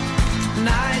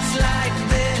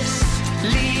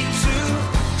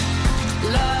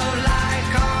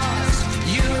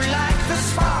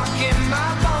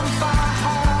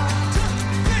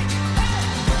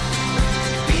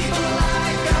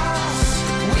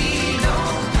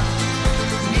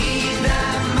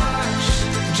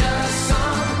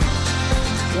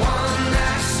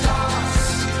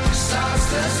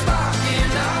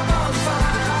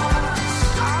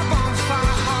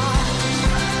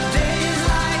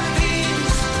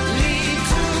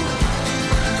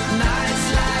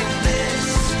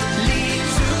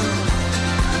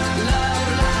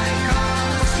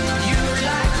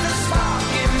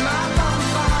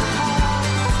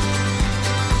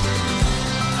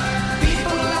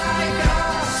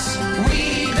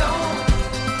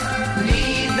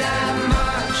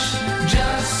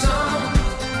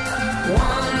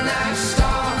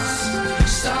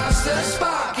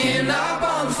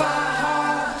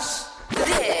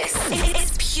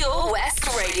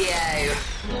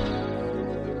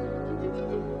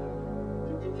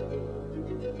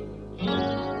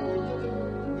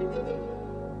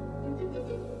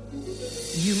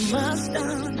You must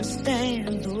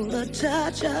understand, though the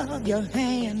touch of your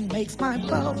hand makes my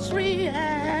pulse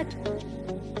react,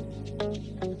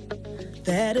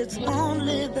 that it's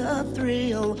only the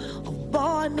thrill of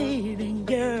boy meeting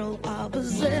girl,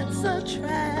 opposites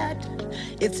attract.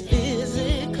 It's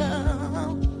physical,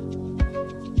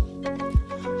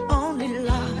 only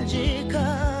logical.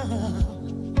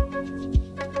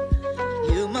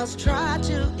 You must try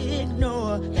to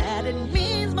ignore that it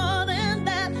means more than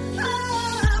that.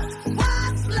 Oh,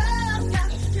 what's love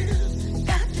got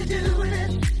to do with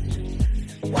it?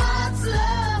 What's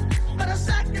love but a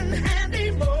second-hand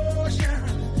emotion?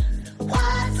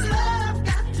 What's love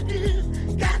got to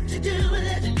do with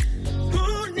it?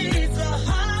 Who needs a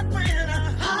heart when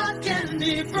a heart can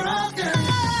be broken?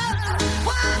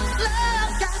 What's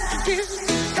love got to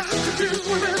do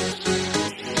with it?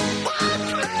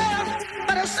 What's love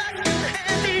but a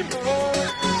second-hand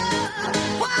emotion?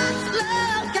 What's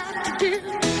love got to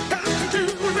do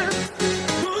with it?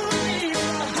 Who needs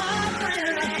a heart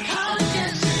when a heart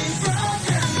can be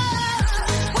broken?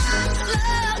 What's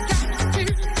love got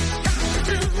to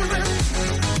do with it?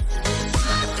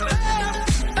 What's love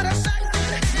but a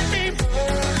second-hand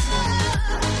emotion?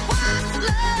 What's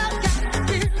love got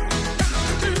to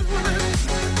do with it?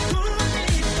 Who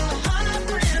needs a heart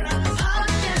when a heart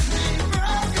can be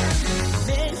broken?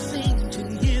 May seem to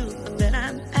you that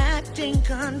I'm acting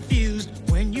confused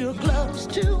when you're close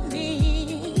to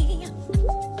me.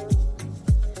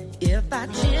 If I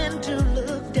tend to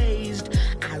look dazed,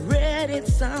 I read it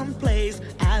someplace.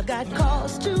 I've got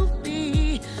cause to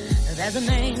be. There's a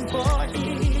name for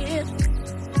it.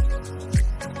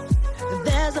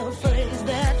 There's a phrase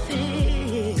that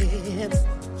fits.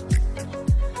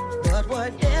 But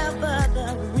whatever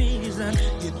the reason,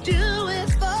 you do it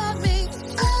for me.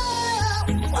 Oh,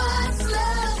 what's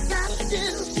love got to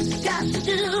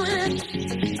do with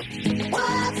it?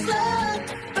 What's love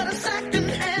but a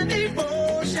second-hand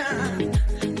emotion?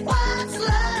 What's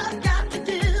love got to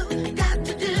do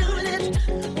with it?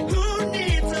 Who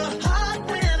needs a heart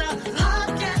when a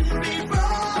heart can be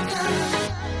broken?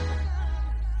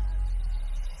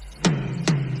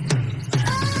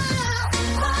 Oh,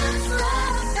 what's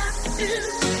love got to do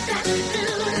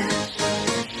with it?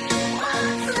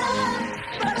 What's love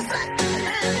but a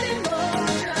second-hand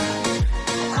emotion?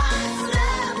 What's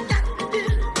love got to do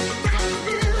with it? Who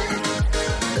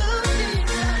needs a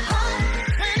heart when a heart can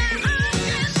be broken?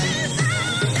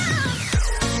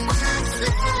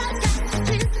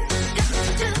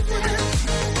 What's love got to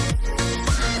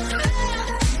do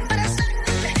with it?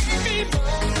 What's love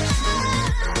but a second-hand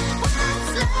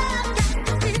emotion?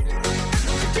 What's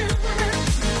love got to do with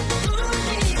it? Who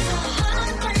needs a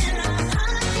heart when a heart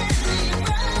can be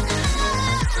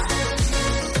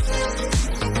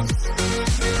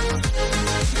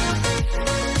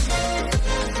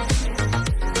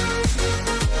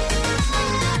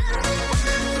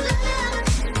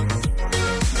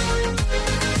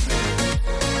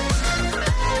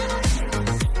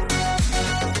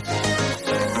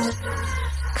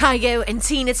Kygo and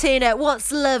Tina Turner,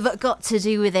 What's Love Got to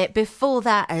Do with It? Before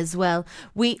that as well,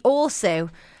 we also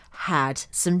had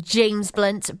some James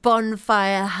Blunt,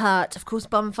 Bonfire Heart. Of course,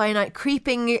 Bonfire Night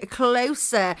creeping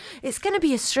closer. It's going to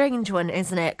be a strange one,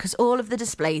 isn't it? Because all of the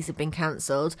displays have been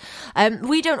cancelled.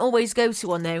 We don't always go to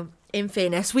one, though. In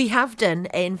fairness, we have done,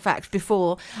 in fact,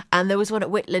 before, and there was one at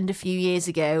Whitland a few years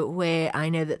ago where I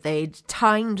know that they'd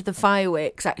timed the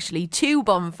fireworks actually to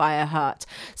Bonfire Heart.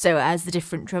 So as the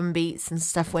different drum beats and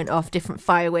stuff went off, different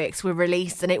fireworks were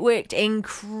released, and it worked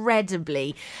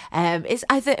incredibly. I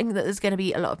think that there's going to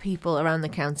be a lot of people around the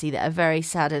county that are very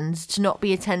saddened to not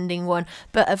be attending one,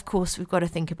 but of course we've got to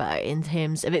think about it in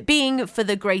terms of it being for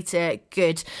the greater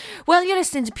good. Well, you're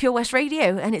listening to Pure West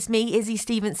Radio, and it's me, Izzy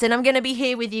Stevenson. I'm going to be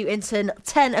here with you until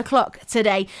 10 o'clock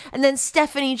today, and then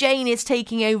Stephanie Jane is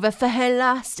taking over for her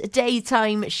last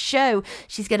daytime show.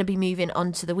 She's going to be moving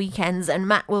on to the weekends, and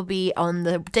Matt will be on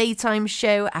the daytime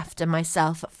show after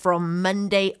myself from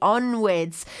Monday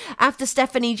onwards. After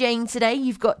Stephanie Jane today,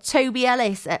 you've got Toby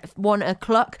Ellis at 1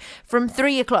 o'clock. From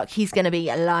 3 o'clock, he's going to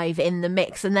be live in the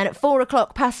mix, and then at 4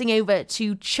 o'clock, passing over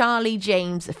to Charlie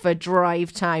James for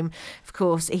drive time. Of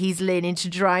course, he's learning to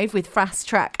drive with Fast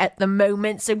Track at the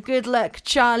moment, so good luck,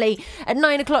 Charlie. At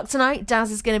 9 o'clock tonight,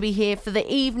 Daz is going to be here for the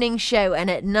evening show,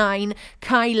 and at 9,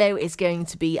 Kylo is going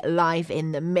to be live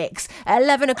in the mix. At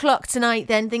 11 o'clock tonight,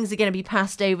 then, things are going to be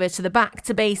passed over to the Back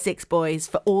to Basics boys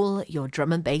for all your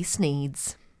drum and bass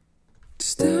needs.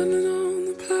 Standing on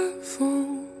the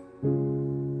platform,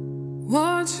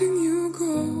 watching you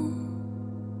go.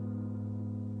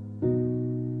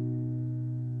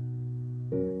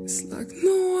 It's like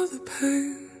no other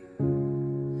pain.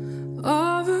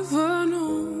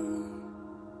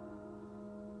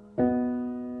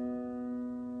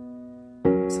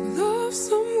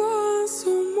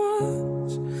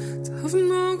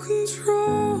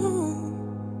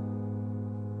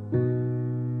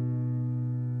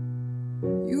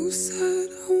 You said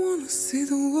I wanna see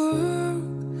the world,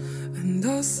 and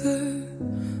I said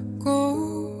go.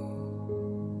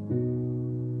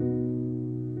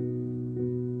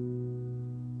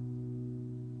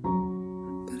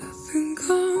 But I think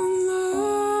I'm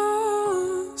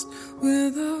lost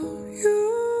without you.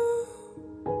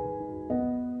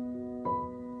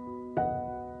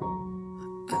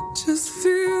 I just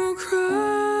feel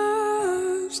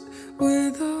crushed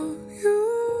without you.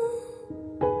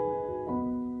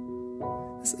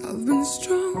 'Cause I've been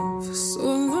strong for so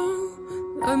long,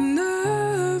 I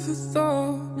never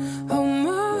thought how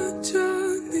much I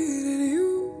needed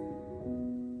you.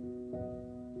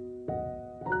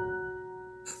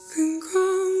 I think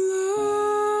I'm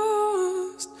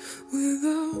lost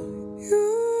without you.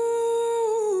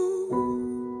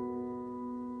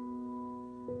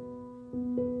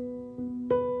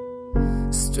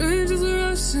 Strangers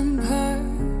rushing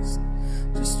past,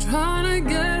 just trying to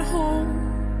get home.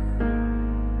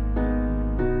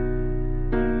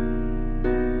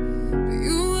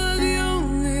 You were the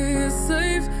only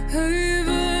safe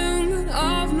haven that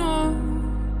I've known.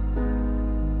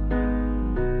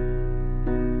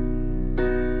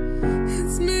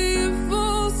 It's me at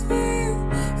full speed,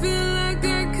 feel like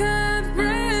I can't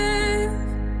breathe,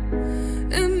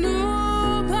 and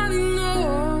nobody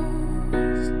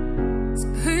knows. It's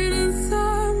pain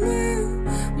inside me,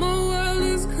 my world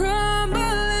is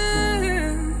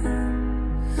crumbling.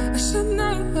 I should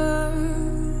never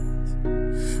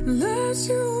let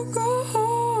you go.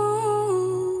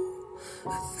 I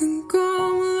think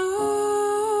I'm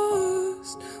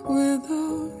lost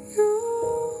without you.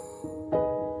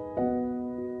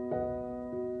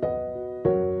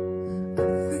 I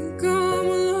think I'm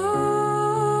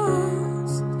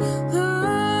lost,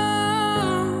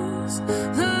 lost,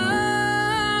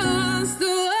 lost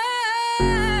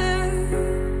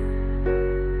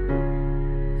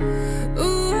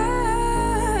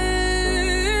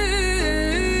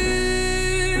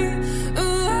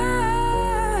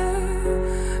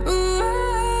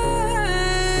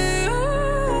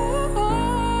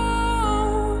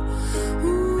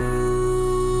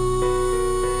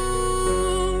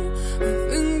I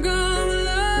think I'm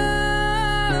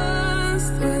lost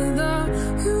without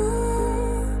you.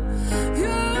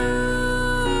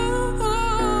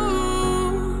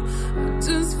 I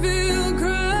just feel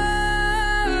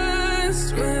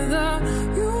crushed without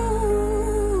you.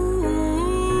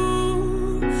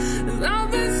 'Cause I've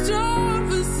been strong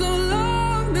for so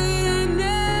long that I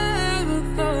never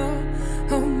thought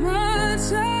how much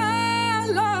I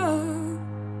love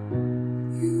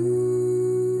you.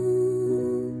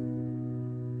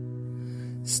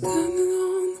 Standing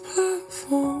on the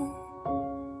platform,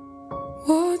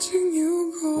 watching you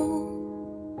go.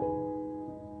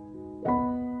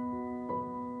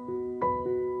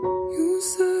 You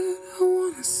said I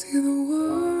wanna see the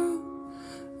world,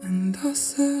 and I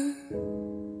said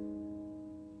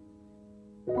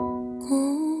go.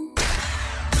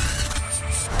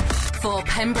 For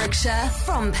Pembrokeshire,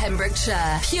 from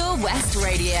Pembrokeshire, Pure West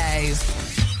Radio.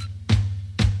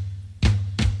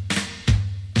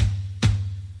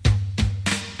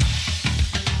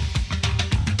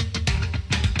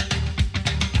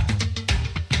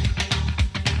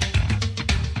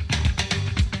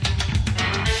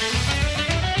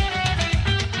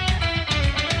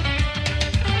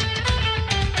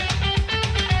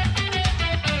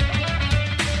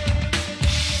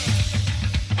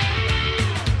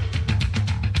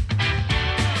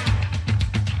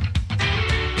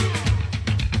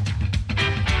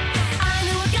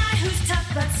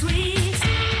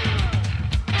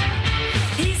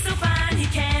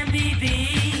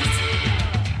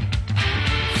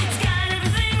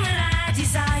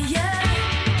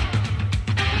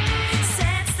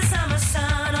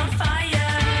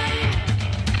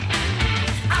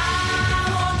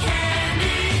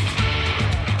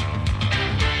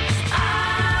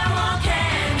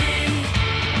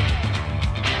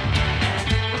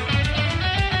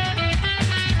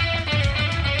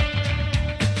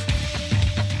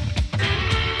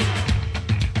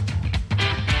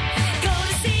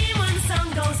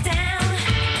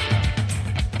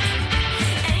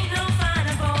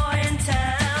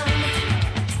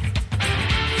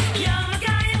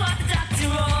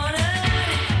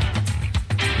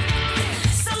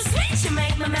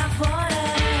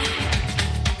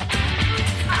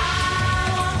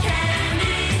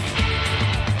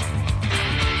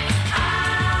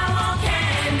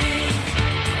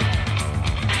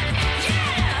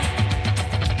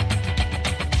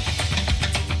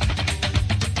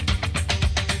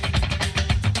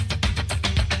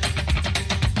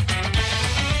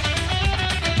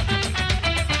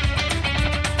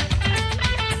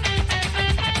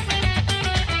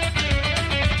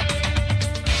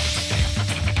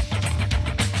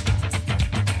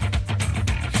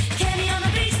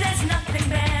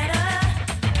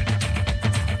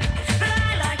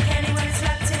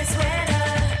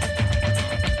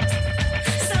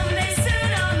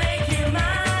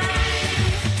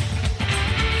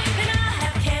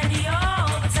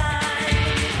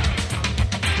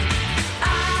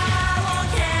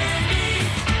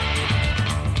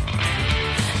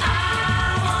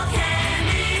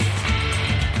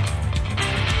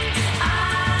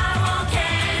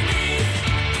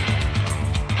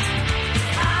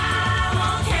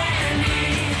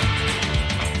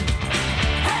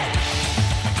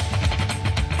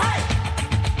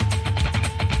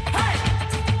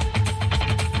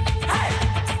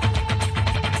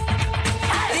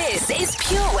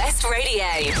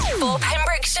 For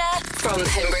Pembrokeshire, from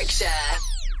Pembrokeshire.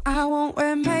 I won't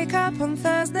wear makeup on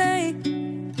Thursday.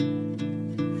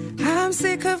 I'm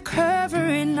sick of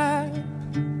covering up.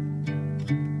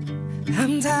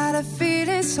 I'm tired of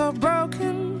feeling so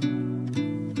broken.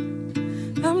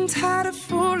 I'm tired of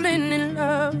falling in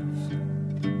love.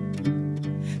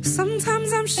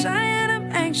 Sometimes I'm shy and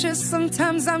I'm anxious.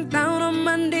 Sometimes I'm down on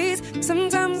my knees.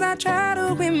 Sometimes I try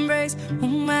to embrace all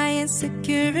my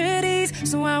insecurities.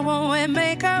 So I won't wear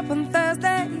makeup on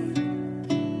Thursday,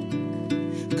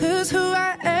 'cause who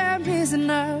I am is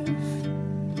enough.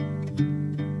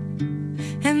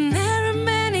 And there are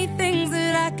many things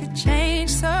that I could change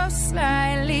so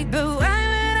slightly, but why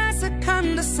would I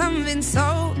succumb to something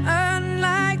so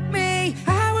unlike me?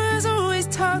 I was always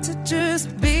taught to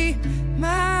just be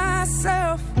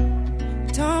myself.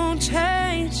 Don't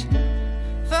change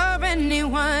for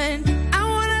anyone. I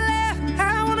wanna laugh,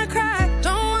 I wanna cry.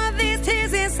 Don't want these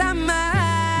tears inside my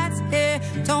eyes. Yeah,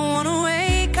 don't wanna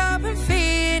wake up and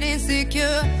feel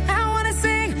insecure. I wanna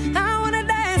sing, I wanna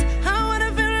dance, I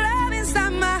wanna feel love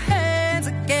inside my hands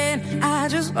again. I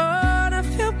just wanna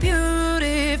feel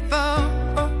beautiful.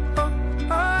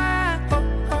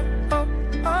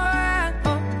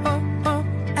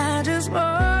 I just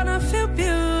wanna feel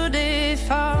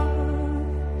beautiful.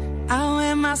 I'll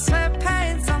wear my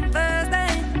sweatpants on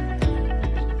Thursday,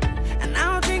 and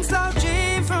I'll drink slow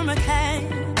gin from a can.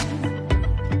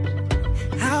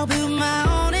 I'll build my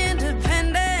own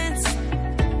independence.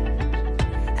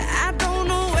 I don't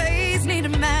always need a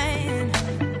man.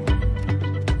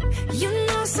 You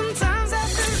know, sometimes I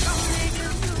feel lonely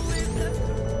 'cause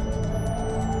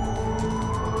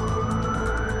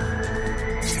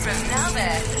From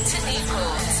Narberth to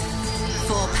Newport.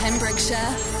 For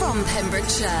Pembrokeshire, from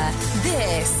Pembrokeshire,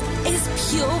 this is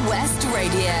Pure West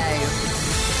Radio.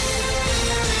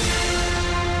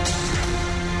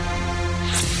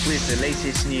 With the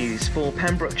latest news for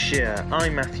Pembrokeshire,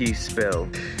 I'm Matthew Spill.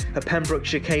 A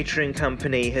Pembrokeshire catering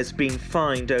company has been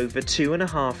fined over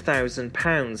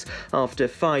 £2,500 after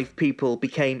 5 people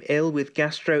became ill with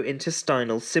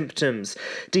gastrointestinal symptoms.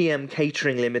 DM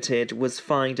Catering Limited was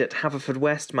fined at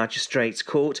Haverfordwest Magistrates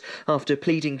Court after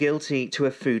pleading guilty to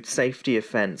a food safety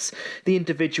offence. The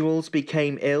individuals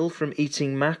became ill from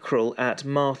eating mackerel at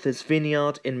Martha's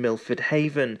Vineyard in Milford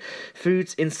Haven.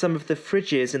 Foods in some of the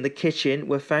fridges in the kitchen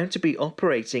were found to be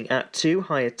operating at too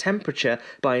high a temperature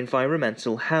by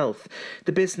Environmental Health.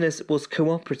 The business was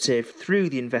cooperative through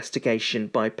the investigation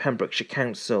by Pembrokeshire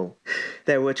Council.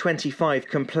 There were 25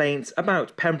 complaints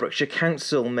about Pembrokeshire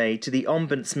Council made to the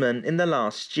Ombudsman in the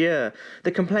last year. The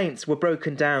complaints were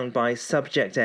broken down by subject